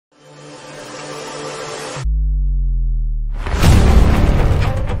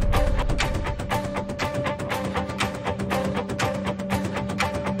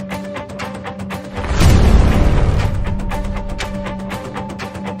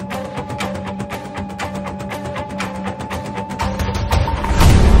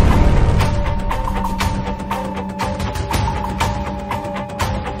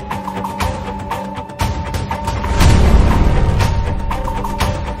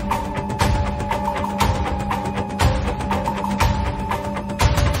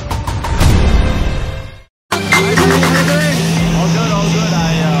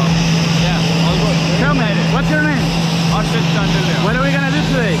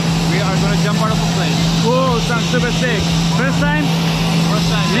sick. First time? First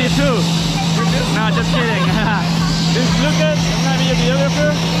time. Me too. No, just kidding. This is Lucas. I'm gonna be your videographer.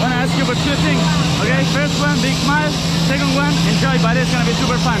 I want to ask you for two things. Okay, first one, big smile. Second one, enjoy, buddy. It's gonna be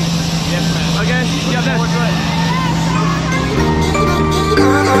super fun. Yes, man. Okay, see you there.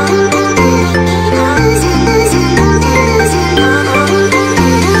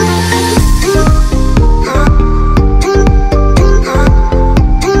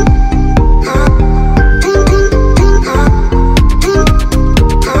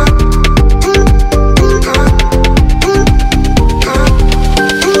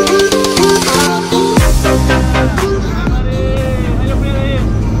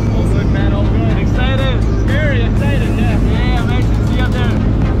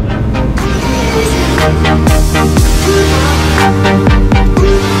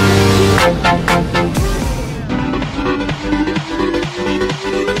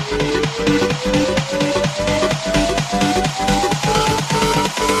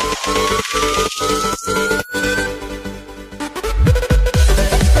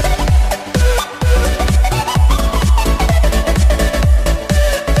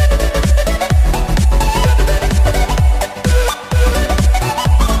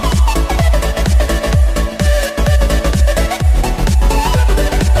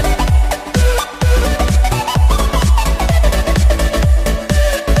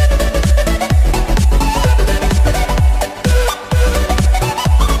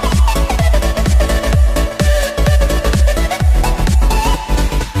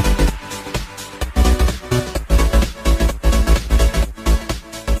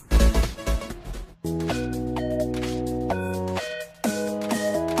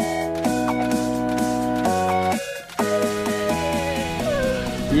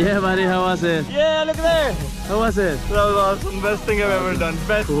 Yeah, buddy, how was it? Yeah, look there. How was it? That was awesome. Best thing I've ever done.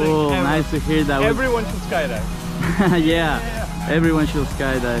 Best Cool, thing ever. nice to hear that. Everyone should skydive. Yeah, everyone should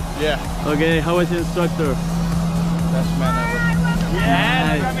skydive. Yeah. Okay, how was your instructor? Best man ever. Yeah,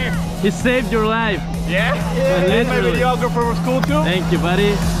 Nice. come here. He saved your life. Yeah. And my Literally. videographer was cool too. Thank you,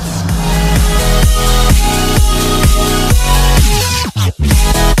 buddy.